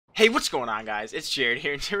Hey, what's going on, guys? It's Jared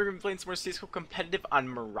here, and today we're going to be playing some more CSGO competitive on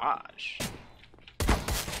Mirage.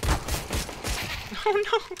 Oh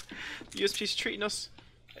no! The USP's treating us.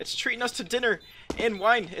 It's treating us to dinner and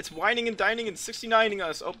wine. It's wining and dining and 69ing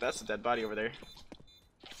us. Oh, that's a dead body over there.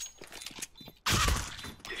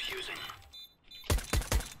 Diffusing.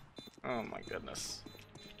 Oh my goodness.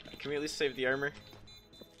 Can we at least save the armor?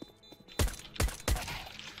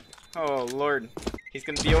 Oh lord. He's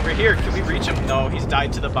gonna be over here. Can we reach him? No, he's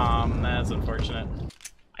died to the bomb. That's unfortunate.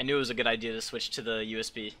 I knew it was a good idea to switch to the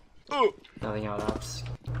USB. Ooh! Nothing out ups.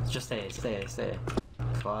 Just stay.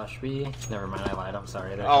 Flash B. Never mind, I lied. I'm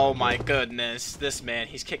sorry. Oh my goodness. This man,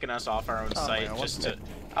 he's kicking us off our own site just to...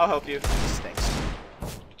 I'll help you. Thanks.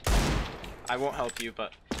 I won't help you,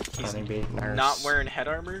 but he's not wearing head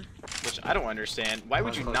armor, which I don't understand. Why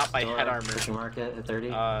would you not buy head armor? Pushing market at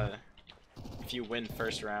 30. If you win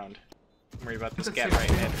first round. I'm worried about this guy right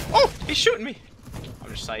here. Oh! He's shooting me!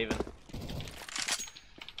 I'm just saving.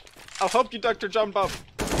 I'll help you, Dr. John Bob.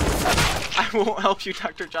 I won't help you,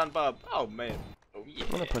 Dr. John Bob. Oh, man. Oh, yeah.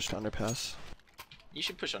 I'm gonna push to underpass. You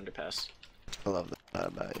should push underpass. I love that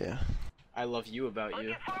about you. I love you about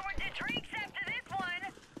you. Looking forward to drinks after this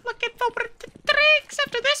one. Looking forward to drinks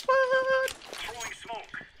after this one! Throwing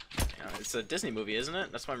smoke. Yeah, it's a Disney movie, isn't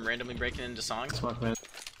it? That's why I'm randomly breaking into songs. Smoke man.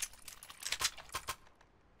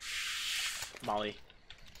 Molly.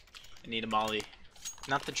 I need a Molly.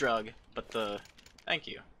 Not the drug, but the... Thank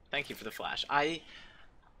you. Thank you for the flash. I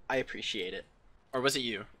appreciate it. Or was it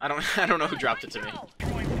you? I don't know who dropped it to me.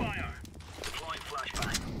 Throwing fire. Deploying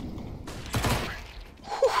flashbang.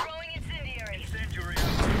 Throwing incendiary. Incendiary.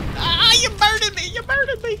 Ah, you murdered me! You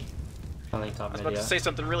murdered me! I think top I was about to say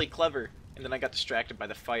something really clever, and then I got distracted by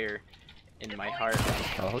the fire in my heart.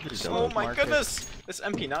 Oh my goodness! This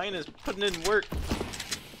MP9 is putting in work.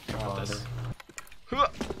 This. I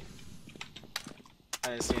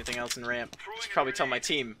didn't see anything else in ramp. I should probably tell my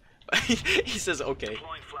team. He says okay.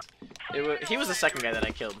 He was the second guy that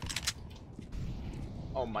I killed.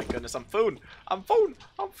 Oh my goodness, I'm phone! I'm phone!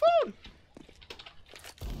 I'm phone!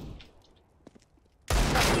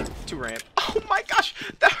 2 ramp. Oh my gosh!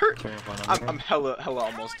 That hurt! I'm hella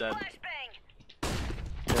almost dead.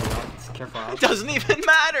 Careful. It doesn't even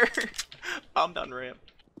matter! I'm done ramp.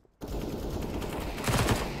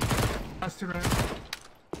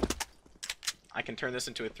 I can turn this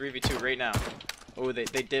into a 3v2 right now. Oh, they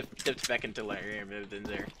dipped back into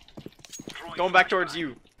there. Going back towards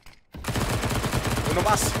you. Uno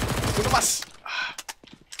mas.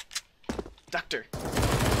 Doctor.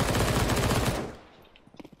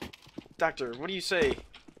 Doctor, what do you say?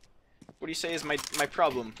 What do you say is my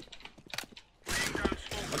problem?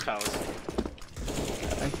 What powers?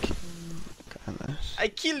 I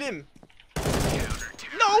killed him.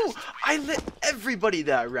 No! I lit everybody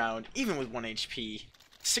that round, even with 1 HP.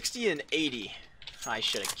 60 and 80. I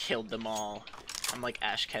should have killed them all. I'm like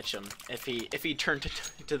Ash Ketchum. If he turned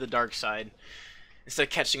to the dark side, instead of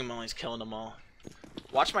catching them all, he's killing them all.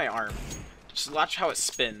 Watch my arm. Just watch how it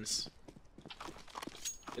spins.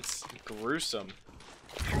 It's gruesome.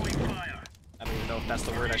 I don't even know if that's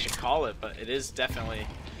the word I should call it, but it is definitely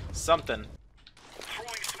something.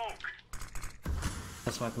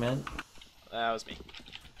 That's smoke man. That was me.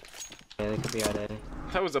 Yeah, they could be out A.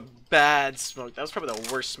 That was a bad smoke. That was probably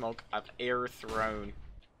the worst smoke I've ever thrown.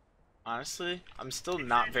 Honestly, I'm still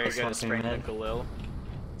not very good at spraying the Galil,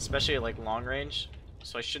 especially at like long range.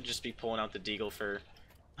 So I should just be pulling out the Deagle for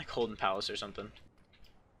like Holden Palace or something.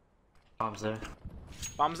 Bombs there.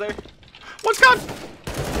 Bombs there. One's gone.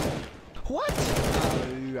 What?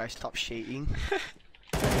 Oh, I stopped shading.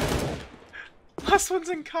 Last one's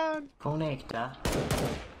in con. Connecta.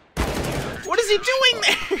 What is he doing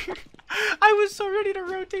there? I was so ready to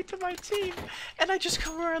rotate to my team, and I just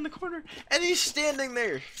come around the corner, and he's standing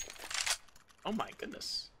there. Oh my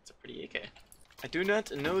goodness, it's a pretty AK. I do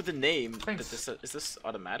not know the name. Is this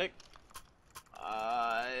automatic?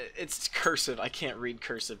 It's cursive. I can't read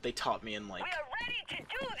cursive. They taught me in like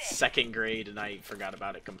 2nd grade, and I forgot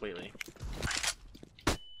about it completely.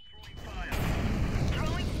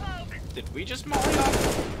 Did we just molly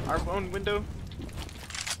off our own window?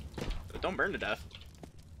 Don't burn to death.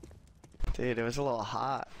 Dude, it was a little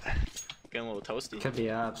hot. Getting a little toasty. Could be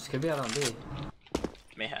apps. Could be out on B.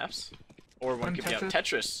 Mayhaps. Or one could be out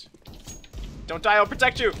Tetris. Don't die, I'll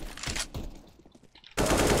protect you!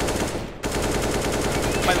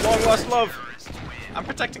 My long lost love! I'm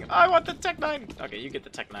protecting. I want the Tech 9! Okay, you get the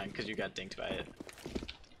Tech 9 because you got dinked by it.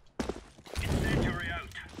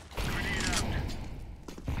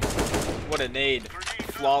 What a nade.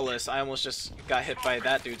 Flawless. I almost just got hit by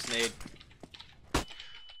that dude's nade.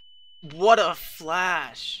 What a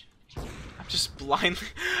flash! I'm Just blindly.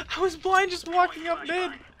 I was blind just walking up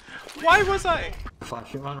mid. Why was I?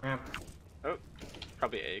 Flash you on ramp. Oh,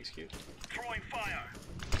 probably A execute. Throwing fire.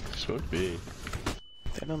 Smoke B.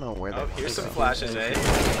 They don't know where Oh, they're here's some so. flashes, eh?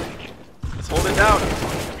 Let's hold it down.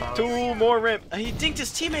 2 more ramp. He dinked his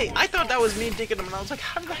teammate. I thought that was me dinking him, and I was like,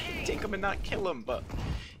 how did I dink him and not kill him? But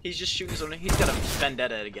he's just shooting something. He's got a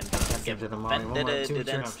vendetta against him. Give to the molly. One more, two,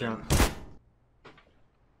 against two, him. two.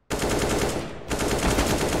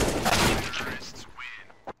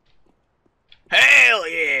 Hell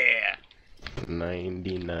yeah!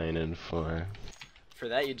 99 and 4. For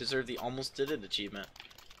that, you deserve the almost did it achievement.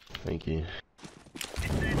 Thank you.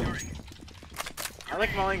 Incendiary. I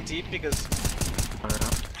like volleying deep because I don't know.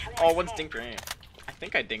 oh, one's dinked ramp. I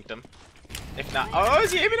think I dinked him. If not, oh,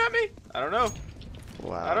 is he aiming at me? I don't know.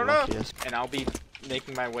 Wow, I don't know. luckiest. And I'll be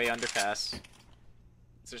making my way underpass.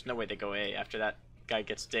 There's no way they go A after that guy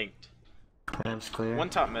gets dinked. Ramp's clear. One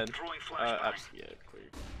top mid. Throwing flashbang. Yeah, clear.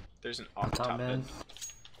 There's an On off top mid.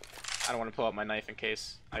 I don't want to pull out my knife in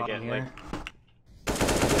case I Bottom get like. here.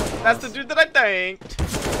 That's the dude that I dinked.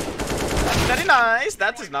 That's very nice.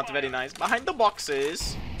 That is not very nice. Behind the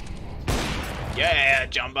boxes. Yeah,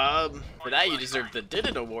 jump up. For that, you deserve the did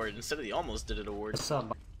it award instead of the almost did it award. What's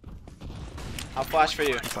up? I'll flash for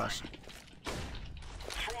you. Flash.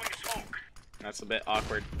 Throwing smoke. That's a bit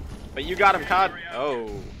awkward. But you got him, COD. Oh.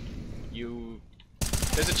 You...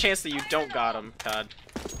 There's a chance that you don't got him, COD.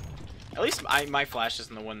 At least my flash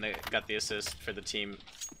isn't the one that got the assist for the team.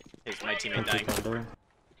 My teammate dying. Under.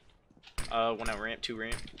 1 out ramp, 2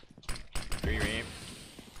 ramp, 3 ramp.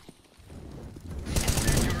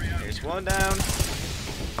 There's 1 down.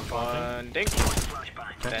 1 dink.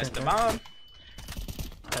 Flashbang. That's the bomb.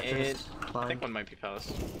 Tetris, I climb. think 1 might be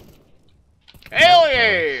palace. Hell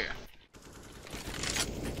yeah!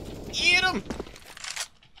 Eat him!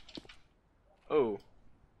 Oh,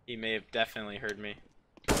 he may have definitely heard me.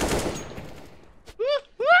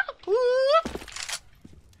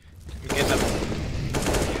 Get them.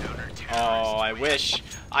 Oh, I wish.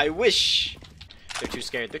 I wish. They're too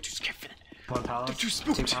scared. They're too scared for that. One palace. They're too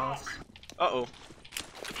spooked. 2 palace. Uh-oh.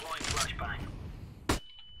 Deploying flashbang.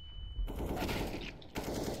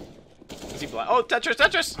 Is he blind? Oh, Tetris,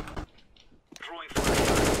 Tetris! Throwing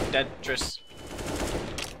flashbang. Tetris.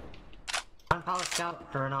 One palace scout.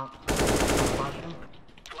 Or not. Flash him.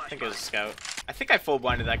 I think it was a scout. I think I full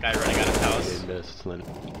blinded that guy running out of palace. They missed. Lynn.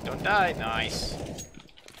 Don't die. Nice.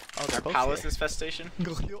 Oh, they're Our both palace here. infestation.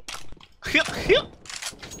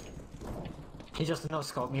 He just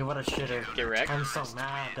no-scoped me. What a shitter. Get wrecked. I'm so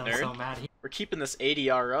mad. I'm Nerd. so mad. We're keeping this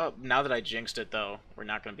ADR up. Now that I jinxed it, though, we're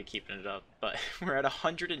not going to be keeping it up. But we're at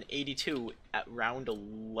 182 at round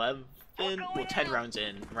 11. Well, 10 rounds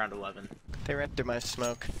in, round 11. They ran through my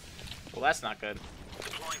smoke. Well, that's not good.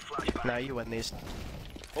 Deploying flashbang. Now you win these.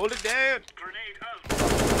 Hold it down. Grenade out.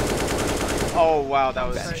 Oh, wow, that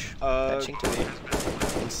was Bench. ugly.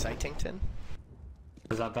 In Sightington.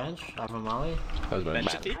 Was that bench? I have a molly. That was my Bench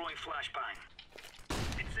bad. it. Throwing flashbang.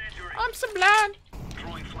 Incendiary. I'm so blind.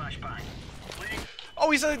 Throwing flashbang. Laying.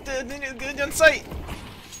 Oh, he's on site.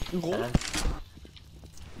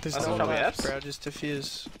 There's That's no one probably left, Fs. bro. Just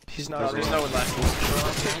defuse. He's not. No, there's no one left.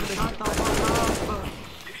 Shut the fuck up.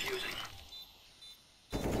 Diffusing.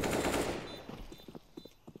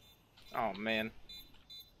 Oh, man.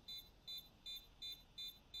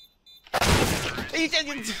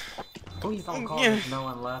 Please don't call Yeah. me. No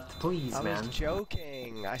one left. Please, I was man.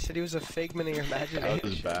 joking. I said he was a figment of your That was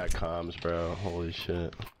imagination. bad comms, bro. Holy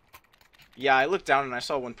shit. Yeah, I looked down and I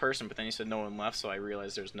saw 1 person, but then you said no one left, so I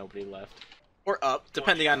realized there's nobody left. Or up,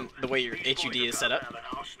 depending on the way your HUD is set up.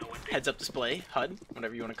 Heads up display, HUD,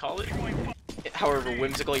 whatever you want to call it. However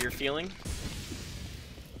whimsical you're feeling.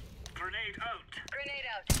 Grenade out. Grenade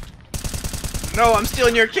out. No, I'm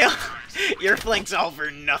stealing your kill! Your flank's all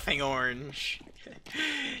for nothing, Orange.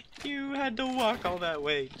 You had to walk all that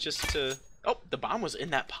way just to... Oh, the bomb was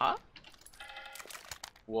in that pot?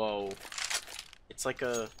 Whoa. It's like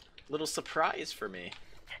a little surprise for me.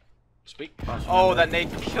 Sweet. Oh, that nade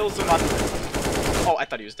kills him on... Oh, I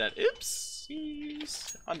thought he was dead.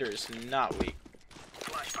 Oopsies. Under is not weak.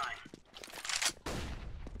 Flashbang.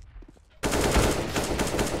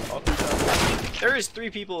 Oh. There is 3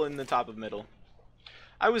 people in the top of middle.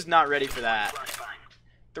 I was not ready for that. Flashbang.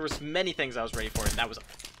 There was many things I was ready for, and that was...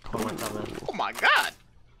 One more coming. Oh my god!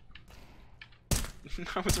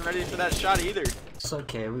 I wasn't ready for that shot either. It's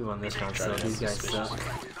okay. We won this round, so these guys suck.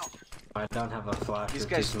 I don't have a flash. These or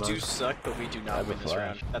guys two do smokes. suck, but we do I not have win a this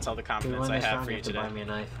flash. round. That's all the If we confidence win I this have round, for you you have to today. buy me a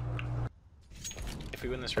knife. If we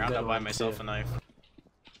win this A round, good I'll buy one, myself too. a knife.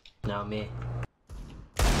 Now me.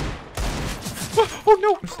 Oh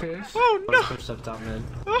no! Oh no! Push up top mid.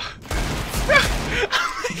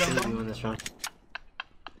 You win this round.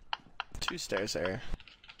 2 stairs there.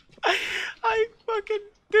 I fucking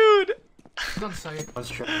dude. I'm sorry. That's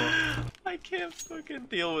triple. I can't fucking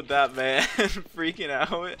deal with that man freaking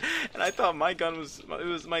out. And I thought my gun was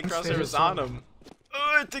my crosshair was on him.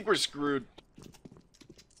 Oh, I think we're screwed.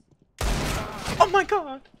 Oh my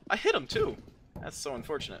god! I hit him too. That's so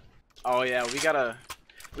unfortunate. Oh yeah, we gotta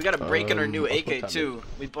break in our new I'll put AK that too.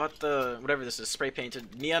 We bought the whatever this is, spray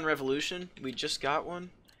painted Neon Revolution. We just got one,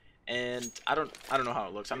 and I don't know how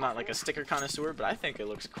it looks. I'm not like a sticker connoisseur, but I think it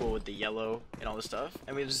looks cool with the yellow and all this stuff.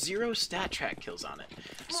 And we have 0 stat track kills on it.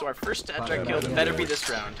 So our first stat track kill better be this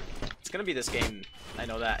round. It's gonna be this game. I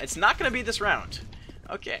know that. It's not gonna be this round.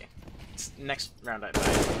 Okay. It's next round I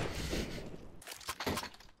buy.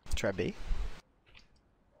 Try B.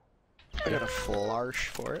 I got a flarsh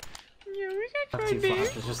for it. Yeah, we can Have try 2 B.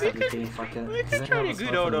 flashes, just We every can, team, fuck it. we Does can try anyone to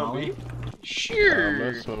have good a out smoke on for B. Molly? Sure.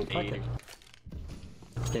 let's smoke. Fuck it.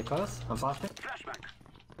 Stay close. I'm flashing. Flashback.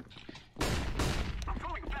 I'm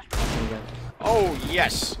throwing a flashback. There we go. Oh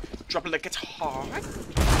yes. Drop it like it's hot.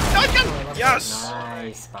 Oh, Yes.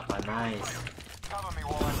 Nice, Papa, nice. Cover me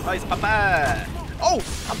while I'm Nice, papa. Oh,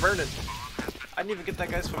 I'm burning. I didn't even get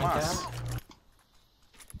that guy's FAMAS.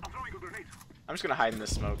 throwing a grenade. I'm just gonna hide in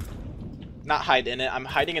this smoke. Not hide in it. I'm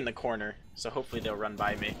hiding in the corner. So hopefully they'll run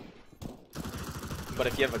by me. But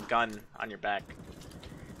if you have a gun on your back,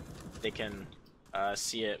 they can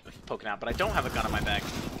see it poking out. But I don't have a gun on my back.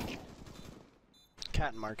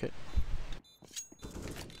 Cat and market.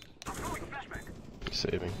 I'm throwing a flashback.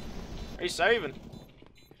 Saving. Are you saving?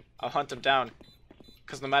 I'll hunt him down.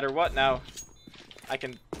 Because no matter what now, I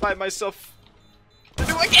can buy myself a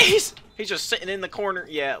new case! He's just sitting in the corner.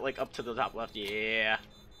 Yeah, like up to the top left. Yeah.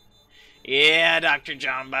 Yeah, Dr.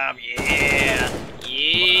 John Bob. Yeah.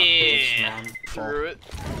 Yeah. Through it.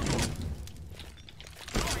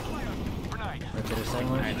 Grenade.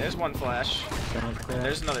 Alright, there's one flash. There's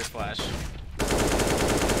There's another flash.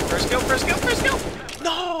 First kill, first kill, first kill!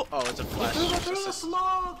 No! Oh, it's a flash.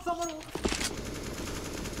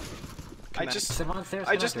 I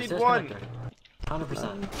just need one.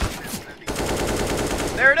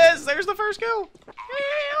 100%. There it is! There's the first kill!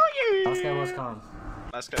 Last guy was calm.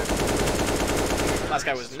 Last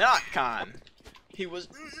guy was not con. He was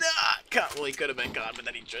not con. Well, he could have been con, but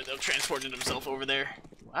then he transported himself over there.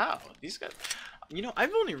 Wow, these guys. You know,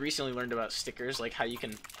 I've only recently learned about stickers, like how you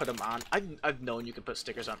can put them on. I've known you can put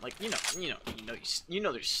stickers on, like you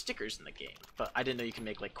know, there's stickers in the game, but I didn't know you can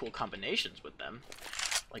make like cool combinations with them.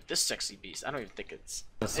 Like this sexy beast. I don't even think it's.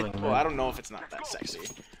 Well, I don't know if it's not that sexy.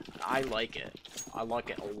 I like it. I like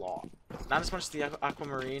it a lot. Not as much as the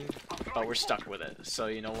aquamarine, but we're stuck with it. So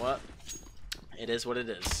you know what? It is what it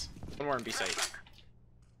is. One more in B site.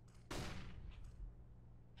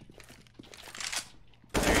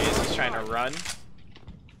 There he is. He's trying to run.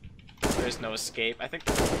 There's no escape. I think.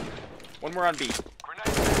 One more on B.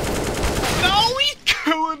 No, he's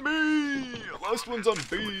killing me. Last one's on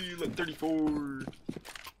B. Like 34.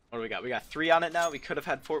 What do we got? We got 3 on it now. We could have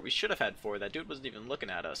had 4. We should have had 4. That dude wasn't even looking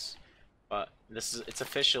at us. But it's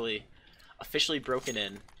officially broken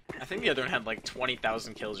in. I think the other one had like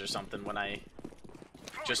 20,000 kills or something when I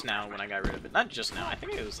got rid of it. Not just now. I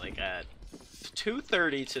think it was like at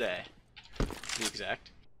 2:30 today. To be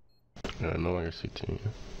exact. Yeah, no longer CT.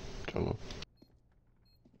 Jungle.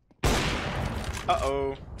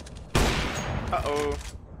 Uh-oh. Uh-oh.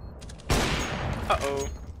 Uh-oh.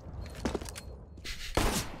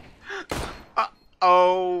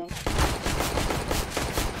 Oh.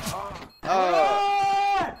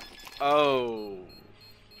 Oh.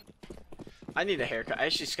 I need a haircut. I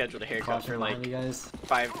actually scheduled a haircut for like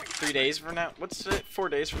 3 days from now. What's it? 4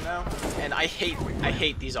 days from now. And I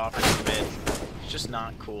hate these offers in mid. It's just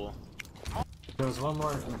not cool. There was one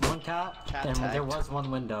cat and tagged. there was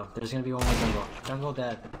one window. There's gonna be one more jungle. Jungle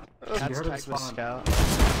dead. You Cat's heard him tagged with spawn. scout.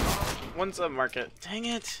 One's a market. Dang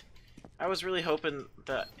it. I was really hoping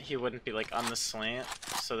that he wouldn't be like on the slant,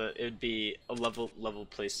 so that it would be a level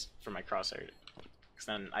place for my crosshair. Because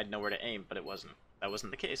then I'd know where to aim, but it wasn't. That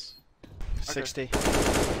wasn't the case. 60.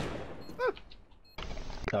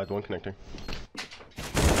 One connector.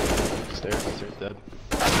 Stairs dead.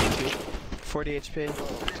 40 HP.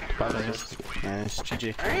 Nice.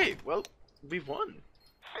 GG. Alright, well, we won.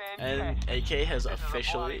 And AK has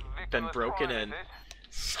officially been broken in.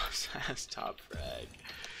 Sus top frag.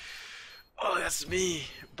 Oh, that's me.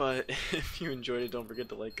 But if you enjoyed it, don't forget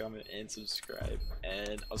to like, comment, and subscribe.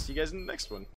 And I'll see you guys in the next one.